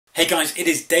Hey guys, it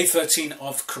is day 13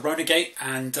 of Coronagate,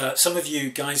 and some of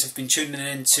you guys have been tuning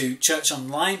in to church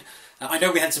online. I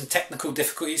know we had some technical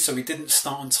difficulties, so we didn't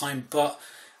start on time, but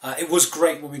it was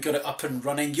great when we got it up and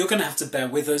running. You're going to have to bear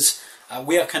with us.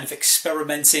 We are kind of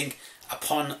experimenting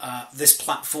upon this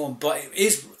platform, but it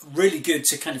is really good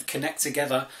to kind of connect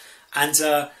together. And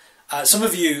some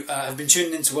of you have been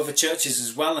tuning into other churches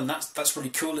as well, and that's really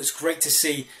cool. It's great to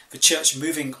see the church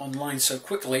moving online so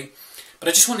quickly. But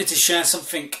I just wanted to share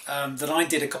something that I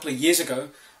did a couple of years ago.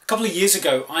 A couple of years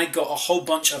ago, I got a whole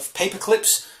bunch of paper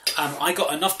clips. I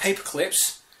got enough paper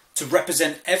clips to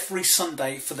represent every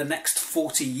Sunday for the next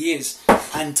 40 years.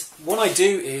 And what I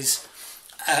do is,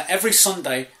 every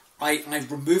Sunday, I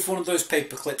remove one of those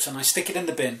paper clips and I stick it in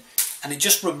the bin. And it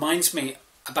just reminds me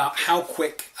about how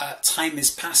quick time is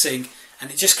passing.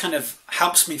 And it just kind of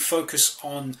helps me focus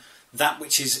on that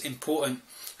which is important.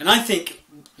 And I think,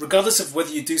 regardless of whether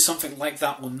you do something like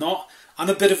that or not, I'm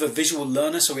a bit of a visual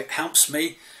learner, so it helps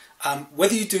me.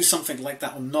 Whether you do something like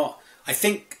that or not, I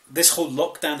think this whole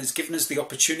lockdown has given us the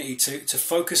opportunity to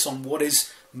focus on what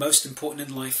is most important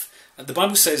in life. The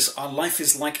Bible says our life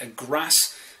is like a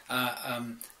grass.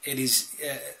 It is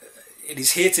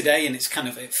here today, and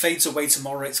it fades away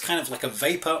tomorrow. It's kind of like a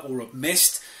vapor or a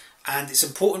mist, and it's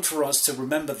important for us to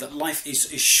remember that life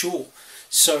is short.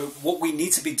 So what we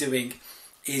need to be doing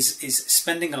is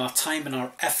spending our time and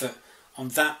our effort on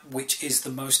that which is the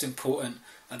most important.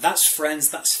 And that's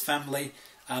friends, that's family,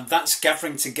 that's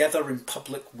gathering together in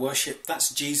public worship,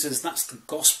 that's Jesus, that's the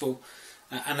gospel.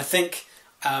 And I think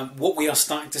what we are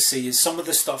starting to see is some of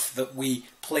the stuff that we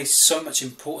place so much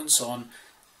importance on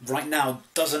right now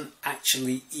doesn't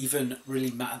actually even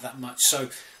really matter that much. So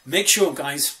make sure,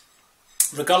 guys,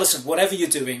 regardless of whatever you're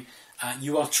doing,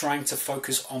 you are trying to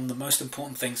focus on the most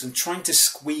important things and trying to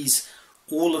squeeze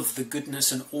all of the goodness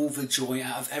and all the joy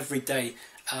out of every day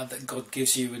that God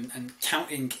gives you, and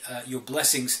counting your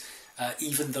blessings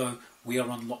even though we are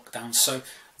on lockdown. So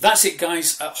that's it,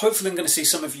 guys. Hopefully I'm going to see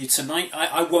some of you tonight.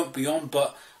 I won't be on,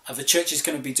 but the church is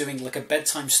going to be doing like a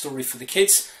bedtime story for the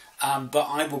kids, but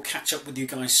I will catch up with you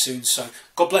guys soon. So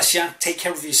God bless you. Take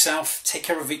care of yourself, take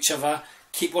care of each other,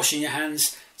 keep washing your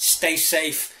hands, stay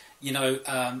safe,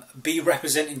 be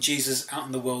representing Jesus out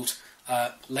in the world.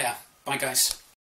 Later. Bye, guys.